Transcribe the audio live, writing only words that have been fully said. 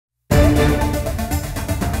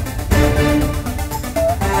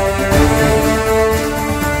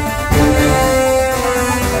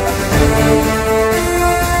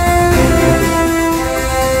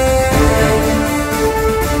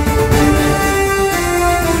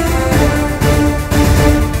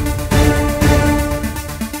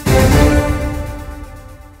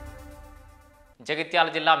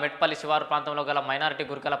జగిత్యాల జిల్లా మెట్పల్లి శివారు ప్రాంతంలో గల మైనారిటీ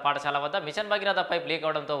గురుకుల పాఠశాల వద్ద మిషన్ భగీరథ పైప్ లీక్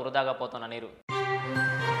అవడంతో వృధాగా పోతున్న నీరు.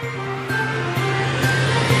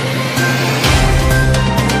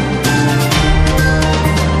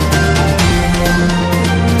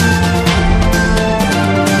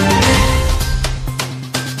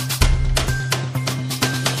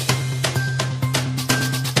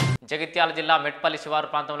 జగిత్యాల జిల్లా మెట్పల్లి శివారు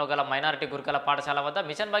ప్రాంతంలో గల మైనారిటీ గురుకుల పాఠశాల వద్ద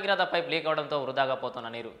మిషన్ భగీరథ పైప్ లీక్ అవడంతో వృధాగా పోతున్న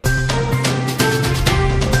నీరు.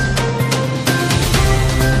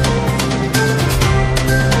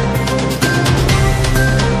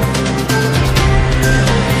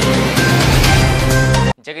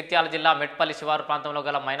 జగిత్యాల జిల్లా మెట్పల్లి శివారు ప్రాంతంలో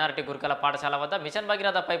గల మైనారిటీ గురుకుల పాఠశాల వద్ద మిషన్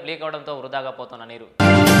భగీరథ పైప్ లీక్ అవడంతో వృధాగా పోతున్న నీరు.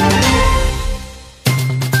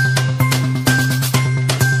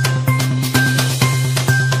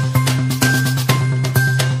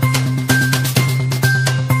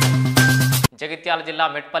 జగిత్యాల జిల్లా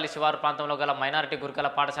మెట్పల్లి శివారు ప్రాంతంలో గల మైనారిటీ గురుకుల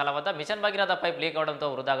పాఠశాల వద్ద మిషన్ భగీరథ పైప్ లీక్ అవడంతో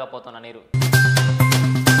వృధాగా పోతున్న నీరు.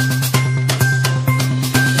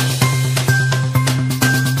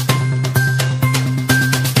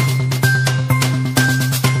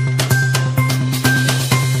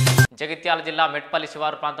 జగిత్యాల జిల్లా మెట్పల్లి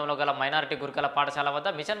శివారు ప్రాంతంలో గల మైనారిటీ గురుకుల పాఠశాల వద్ద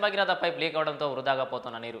మిషన్ భగీరథ పైప్ లీక్ అవడంతో వృధాగా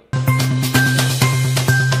పోతున్న నీరు.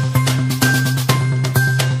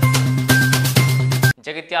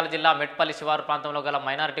 జగిత్యాల జిల్లా మెట్పల్లి శివారు ప్రాంతంలో గల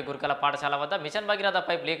మైనారిటీ గురుకుల పాఠశాల వద్ద మిషన్ భగీరథ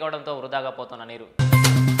పైప్ లీక్ అవడంతో వృధాగా పోతున్న నీరు.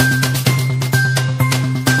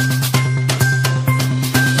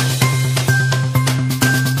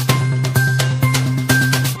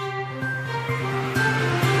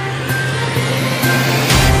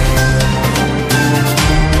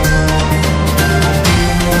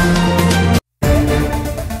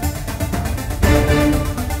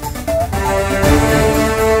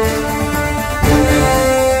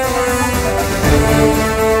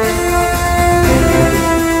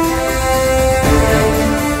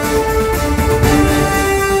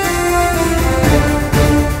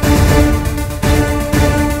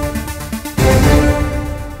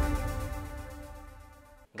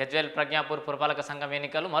 గజ్వేల్ ప్రజ్ఞాపూర్ పురపాలక సంఘం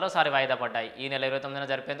ఎన్నికలు మరోసారి వాయిదా పడ్డాయి. ఈ నెల 29న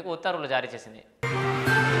జరిపేందుకు ఉత్తర్వులు జారీ చేసింది.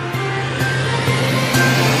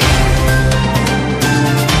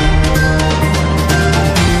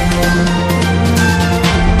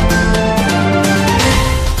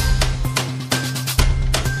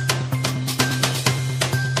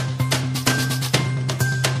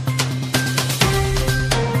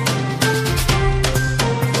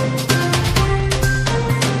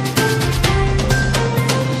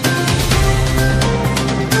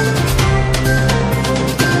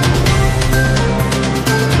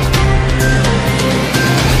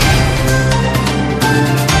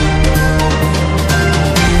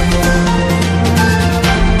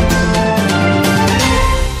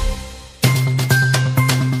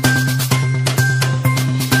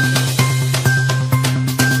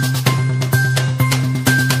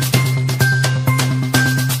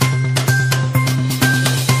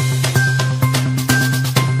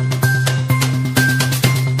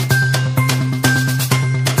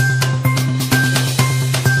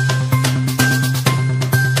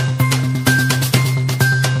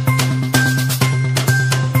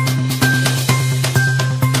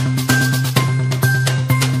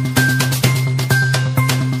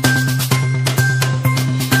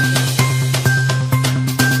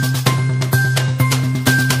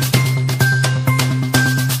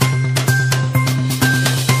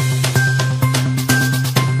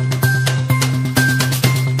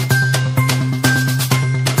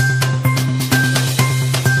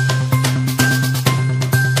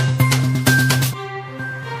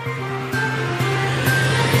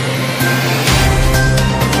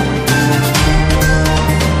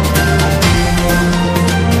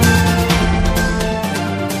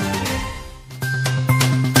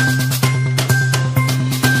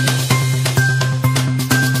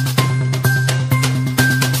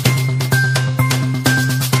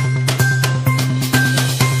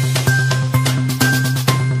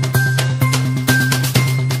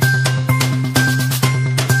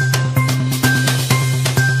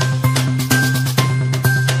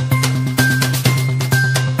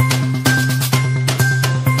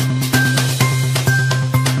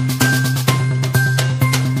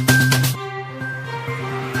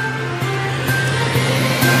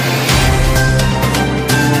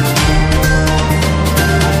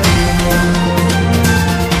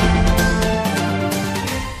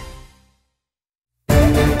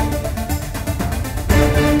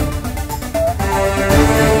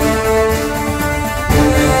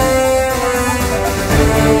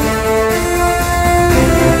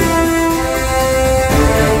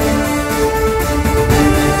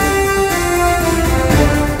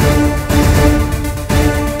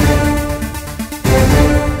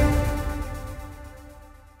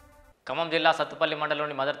 ఖమ్మం జిల్లా సత్తుపల్లి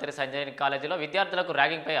మండలంలోని మదర్ తెరిసా ఇంజనీరింగ్ కాలేజీలో విద్యార్థులకు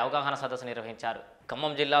ర్యాగింగ్పై అవగాహన సదస్సు నిర్వహించారు.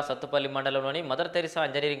 ఖమ్మం జిల్లా సత్తుపల్లి మండలంలోని మదర్ తెరిసా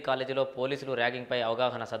ఇంజనీరింగ్ కాలేజీలో పోలీసులు ర్యాగింగ్పై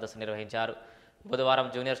అవగాహన సదస్సు నిర్వహించారు. బుధవారం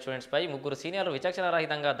జూనియర్ స్టూడెంట్స్పై 3 సీనియర్లు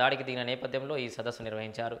విచక్షణారహితంగా దాడికి దిగిన నేపథ్యంలో ఈ సదస్సు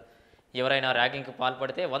నిర్వహించారు. ఎవరైనా ర్యాగింగ్కు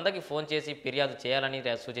పాల్పడితే 100కి ఫోన్ చేసి ఫిర్యాదు చేయాలని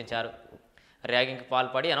సూచించారు. ర్యాగింగ్కి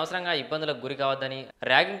పాల్పడి అనవసరంగా ఇబ్బందులకు గురి కావద్దని,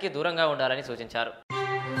 ర్యాగింగ్కి దూరంగా ఉండాలని సూచించారు.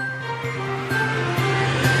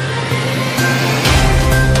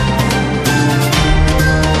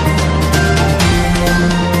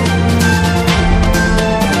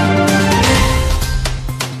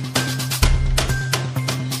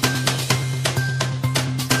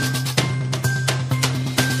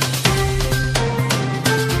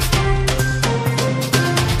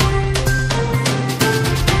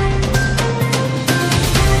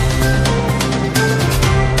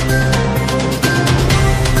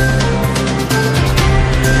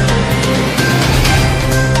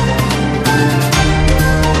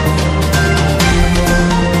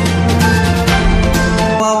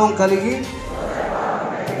 కలిగి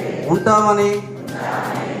ఉంటామని,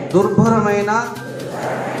 దుర్భరమైన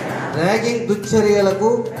ర్యాగింగ్ దుశ్చర్యలకు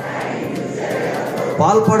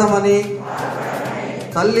పాల్పడమని,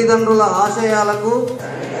 తల్లిదండ్రుల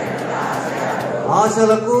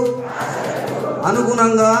ఆశలకు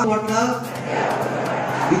అనుగుణంగా పట్ల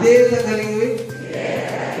విధేయత కలిగి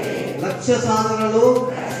లక్ష్య సాధనలో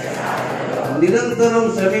నిరంతరం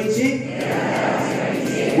శ్రమించి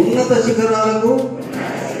ఉన్నత శిఖరాలకు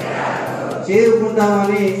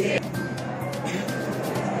చేరుకుంటామని.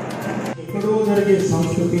 ఎక్కడో జరిగే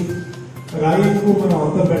సంస్కృతి రాయింగ్కు మనం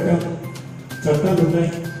అవతల పెట్టాం. చట్టాలు ఉన్నాయి,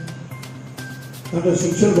 దాంట్లో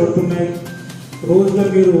శిక్షలు పడుతున్నాయి. రోజుగా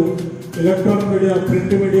మీరు ఎలక్ట్రానిక్ మీడియా,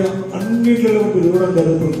 ప్రింట్ మీడియా అన్నింటిలో తిరగడం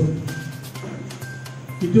జరుగుతుంది.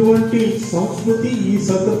 ఇటువంటి సంస్కృతి ఈ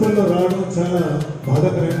సత్తుపల్లిలో రావడం చాలా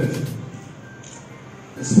బాధాకరమైన విషయం.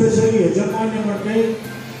 ఎస్పెషల్లీ యజమాన్యం అంటే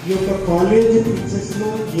ఈ యొక్క కాలేజీ ప్రిన్సెస్లో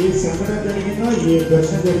ఏ సంఘటన జరిగినా, ఏ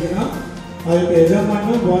ఘర్షణ జరిగినా ఆ యొక్క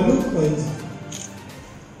యజమాన్యం వాళ్ళు వహించాలి.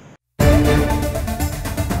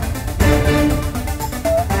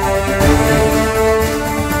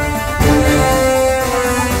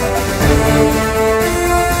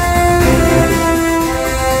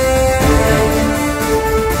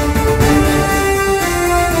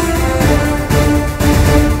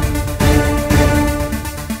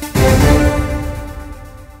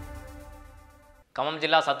 ఖమ్మం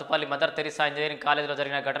జిల్లా సత్తుపల్లి మదర్ తెరిసా ఇంజనీరింగ్ కాలేజీలో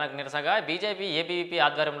జరిగిన ఘటనకు నిరసనగా బీజేపీ ఏబీవీపీ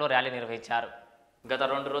ఆధ్వర్యంలో ర్యాలీ నిర్వహించారు. గత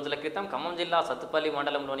 2 రోజుల క్రితం ఖమ్మం జిల్లా సత్తుపల్లి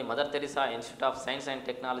మండలంలోని mother Teresa institute of science and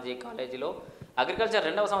technology కాలేజీలో అగ్రికల్చర్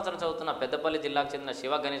 2వ సంవత్సరం చదువుతున్న పెద్దపల్లి జిల్లాకు చెందిన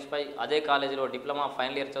శివ గణేష్పై అదే కాలేజీలో డిప్లొమా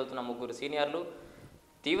ఫైనల్ ఇయర్ చదువుతున్న 3 సీనియర్లు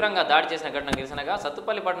తీవ్రంగా దాడి చేసిన ఘటనకు నిరసనగా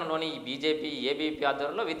సత్తుపల్లి పట్టణంలోని బీజేపీ ఏబీవీపీ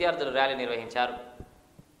ఆధ్వర్యంలో విద్యార్థులు ర్యాలీ నిర్వహించారు.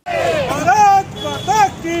 भारत माता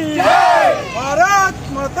की जय, भारत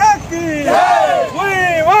माता की जय, we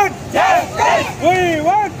want justice, we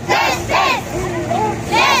want justice,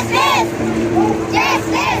 justice,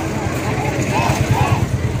 justice.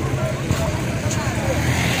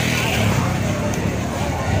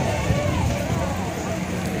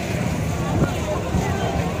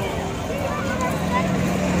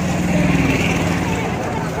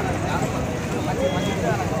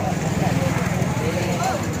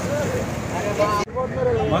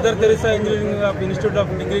 Mother Teresa engineering institute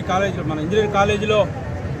of degree college, మన ఇంజనీరింగ్ కాలేజీలో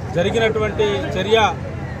జరిగినటువంటి చర్య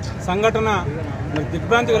సంఘటన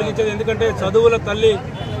దిగ్భ్రాంతి కలిగించేది. ఎందుకంటే చదువుల తల్లి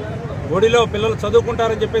ఒడిలో పిల్లలు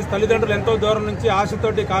చదువుకుంటారని చెప్పేసి తల్లిదండ్రులు ఎంతో దూరం నుంచి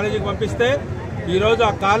ఆశతోటి కాలేజీకి పంపిస్తే ఈరోజు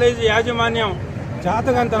ఆ కాలేజీ యాజమాన్యం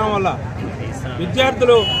చేతగానితనం వల్ల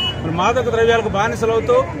విద్యార్థులు మాదక ద్రవ్యాలకు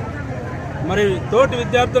బానిసలవుతూ మరి తోటి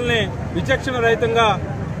విద్యార్థుల్ని విచక్షణ రహితంగా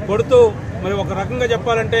కొడుతూ, మరి ఒక రకంగా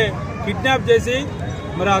చెప్పాలంటే కిడ్నాప్ చేసి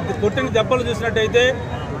మరి ఆ కొట్టిన దెబ్బలు చూసినట్టయితే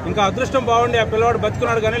ఇంకా అదృష్టం బాగుండి ఆ పిల్లవాడు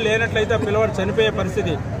బతుకున్నాడు, కానీ లేనట్లయితే ఆ పిల్లవాడు చనిపోయే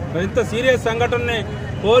పరిస్థితి. మరి ఇంత సీరియస్ సంఘటనని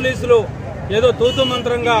పోలీసులు ఏదో తూతు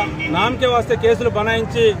మంత్రంగా నామకే వాస్తే కేసులు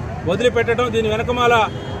బనాయించి వదిలిపెట్టడం, దీని వెనకమాల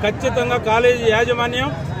ఖచ్చితంగా కాలేజీ యాజమాన్యం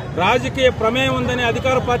రాజకీయ ప్రమేయం ఉందని,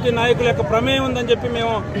 అధికార పార్టీ నాయకుల యొక్క ప్రమేయం ఉందని చెప్పి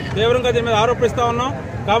మేము తీవ్రంగా దీని మీద ఆరోపిస్తా ఉన్నాం.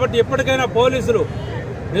 కాబట్టి ఇప్పటికైనా పోలీసులు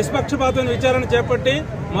నిష్పక్షపాతం విచారణ చేపట్టి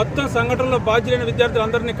మొత్తం సంఘటనలో బాధ్యులైన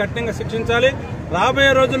విద్యార్థులందరినీ కఠినంగా శిక్షించాలి.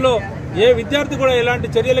 రాబోయే రోజుల్లో ఏ విద్యార్థి కూడా ఇలాంటి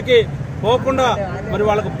చర్యలకి పోకుండా మరి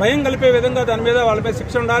వాళ్ళకు భయం కలిపే విధంగా దాని మీద వాళ్ళ మీద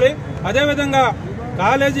శిక్ష ఉండాలి. అదేవిధంగా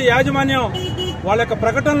కాలేజీ యాజమాన్యం వాళ్ళ యొక్క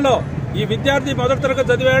ప్రకటనలో ఈ విద్యార్థి మొదటి తరగతి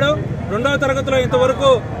చదివాడు, 2వ తరగతిలో ఇంతవరకు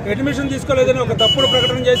అడ్మిషన్ తీసుకోలేదని ఒక తప్పుడు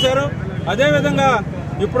ప్రకటన చేశారు. అదేవిధంగా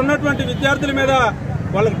ఇప్పుడున్నటువంటి విద్యార్థుల మీద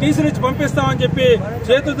వాళ్ళకి టీసీలు ఇచ్చి పంపిస్తామని చెప్పి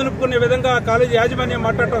చేతులు దులుపుకునే విధంగా కాలేజీ యాజమాన్యం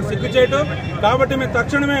మాట్లాడటం సిగ్గు చేయటం. కాబట్టి మేము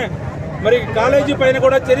తక్షణమే మరి కాలేజీ పైన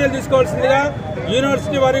కూడా చర్యలు తీసుకోవాల్సిందిగా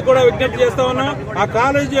యూనివర్సిటీ వారికి కూడా విజ్ఞప్తి చేస్తా ఉన్నాం. ఆ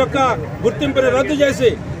కాలేజీ యొక్క గుర్తింపుని రద్దు చేసి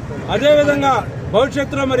అదేవిధంగా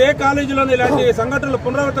భవిష్యత్తులో మరి ఏ కాలేజీలోనూ ఇలాంటి సంఘటనలు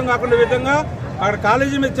పునరావృతం కాకుండా విధంగా అక్కడ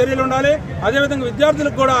కాలేజీ మీద చర్యలు ఉండాలి. అదేవిధంగా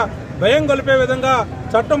విద్యార్థులకు కూడా భయం గొలిపే విధంగా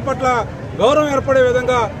చట్టం పట్ల గౌరవం ఏర్పడే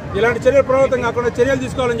విధంగా ఇలాంటి చర్యలు పునరావృతం కాకుండా చర్యలు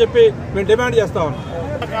తీసుకోవాలని చెప్పి మేము డిమాండ్ చేస్తా ఉన్నాం.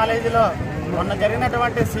 కాలేజీలో మొన్న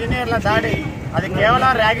జరిగినటువంటి సీనియర్ల దాడి అది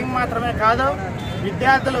కేవలం ర్యాగింగ్ మాత్రమే కాదు,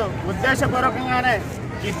 విద్యార్థులు ఉద్దేశపూర్వకంగానే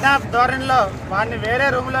కిడ్నాప్ ధోరణిలో వారిని వేరే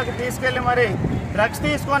రూమ్లోకి తీసుకెళ్లి మరి డ్రగ్స్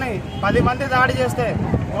తీసుకొని 10 మంది దాడి చేస్తే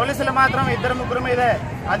పోలీసులు మాత్రం 2-3 మీదే,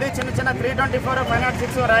 అది చిన్న చిన్న 324,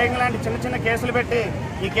 506 ర్యాగింగ్ లాంటి చిన్న చిన్న కేసులు పెట్టి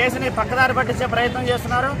ఈ కేసుని పక్కదారి పట్టించే ప్రయత్నం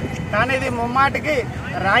చేస్తున్నారు. కానీ ఇది ముమ్మాటికి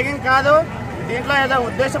ర్యాగింగ్ కాదు, దీంట్లో ఏదో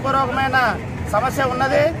ఉద్దేశపూర్వకమైన సమస్య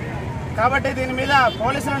ఉన్నది. కాబట్టి దీని మీద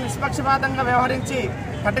పోలీసులు నిష్పక్షపాతంగా వ్యవహరించి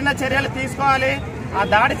కఠిన చర్యలు తీసుకోవాలి. ఆ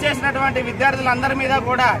దాడి చేసినటువంటి విద్యార్థులందరి మీద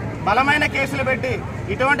కూడా బలమైన కేసులు పెట్టి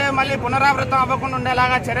ఇటువంటివి మళ్ళీ పునరావృతం అవ్వకుండా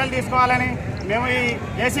ఉండేలాగా చర్యలు తీసుకోవాలని మేము ఈ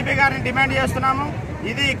ఏసీపీ గారిని డిమాండ్ చేస్తున్నాము.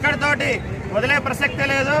 ఇది ఇక్కడితోటి వదిలే ప్రసక్తే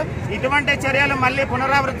లేదు. ఇటువంటి చర్యలు మళ్ళీ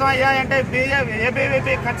పునరావృతం అయ్యాయంటే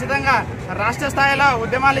ఏబీవీపీ ఖచ్చితంగా రాష్ట్ర స్థాయిలో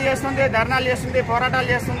ఉద్యమాలు చేస్తుంది, ధర్నాలు చేస్తుంది, పోరాటాలు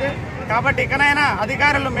చేస్తుంది. కాబట్టి ఇకనైనా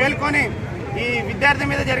అధికారులు మేల్కొని ఈ విద్యార్థి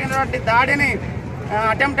మీద జరిగినటువంటి దాడిని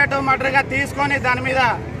అటెంప్టెడ్ మర్డర్గా తీసుకొని దాని మీద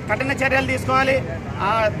కఠిన చర్యలు తీసుకోవాలి. ఆ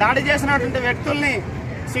దాడి చేసినటువంటి వ్యక్తుల్ని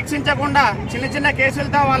శిక్షించకుండా చిన్న చిన్న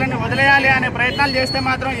కేసులతో వాళ్ళని వదిలేయాలి అనే ప్రయత్నాలు చేస్తే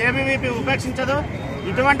మాత్రం ఏబీవీపీ ఉపేక్షించదు.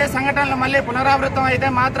 ఇటువంటి సంఘటనలు మళ్ళీ పునరావృతం అయితే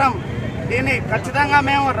మాత్రం దీన్ని ఖచ్చితంగా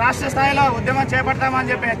మేము రాష్ట్ర స్థాయిలో ఉద్యమం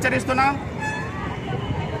చేపడతామని చెప్పి హెచ్చరిస్తున్నాం.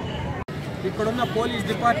 ఇక్కడున్న పోలీస్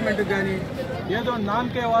డిపార్ట్మెంట్ కానీ ఏదో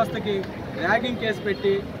నామకే వాస్తకి ర్యాగింగ్ కేసు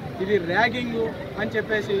పెట్టి ఇది ర్యాగింగ్ అని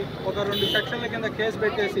చెప్పేసి ఒక 2 సెక్షన్ల కింద కేసు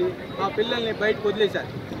పెట్టేసి ఆ పిల్లల్ని బయటకు వదిలేశారు.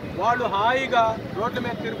 వాళ్ళు హాయిగా రోడ్ల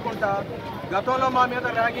మీద తిరుగుకుంటా గతంలో మా మీద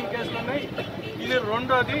ర్యాగింగ్ కేసులు ఉన్నాయి, ఇది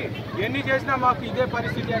రెండోది, ఎన్ని చేసినా మాకు ఇదే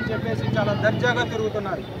పరిస్థితి అని చెప్పేసి చాలా దర్జాగా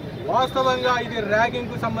తిరుగుతున్నారు. వాస్తవంగా ఇది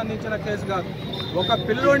ర్యాగింగ్కు సంబంధించిన కేసు కాదు. ఒక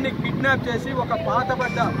పిల్లోడిని కిడ్నాప్ చేసి ఒక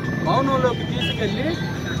పాతబడ్డ భవనంలోకి తీసుకెళ్లి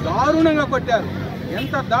దారుణంగా కొట్టారు.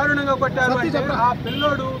 ఎంత దారుణంగా కొట్టారు అంటే ఆ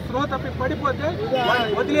పిల్లోడు స్పృహ తప్పి పడిపోతే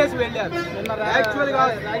వదిలేసి వెళ్ళారు. యాక్చువల్ గా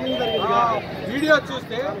వీడియో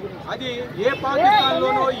చూస్తే అది ఏ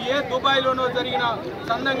పాకిస్తాన్లోనో ఏ దుబాయ్లోనో జరిగిన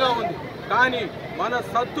సందంగా ఉంది. కానీ మన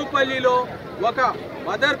సత్తుపల్లిలో ఒక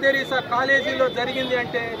మదర్ తెరీసా కాలేజీలో జరిగింది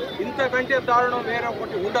అంటే ఇంతకంటే దారుణం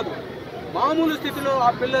వేరొకటి ఉండదు. మామూలు స్థితిలో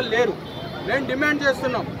ఆ పిల్లలు లేరు. మేము డిమాండ్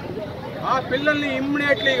చేస్తున్నాం, ఆ పిల్లల్ని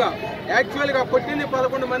ఇమ్మీడియట్లీగా యాక్చువల్గా కొట్టింది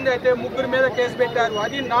 11 మంది అయితే 3 మీద కేసు పెట్టారు,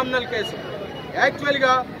 అది నామినల్ కేసు.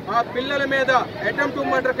 యాక్చువల్గా ఆ పిల్లల మీద అటెంప్ట్ టు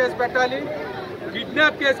మర్డర్ కేసు పెట్టాలి,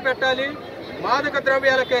 కిడ్నాప్ కేసు పెట్టాలి, మాదక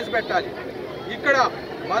ద్రవ్యాల కేసు పెట్టాలి. ఇక్కడ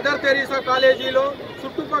మదర్ తెరీసా కాలేజీలో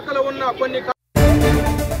చుట్టుపక్కల ఉన్న కొన్ని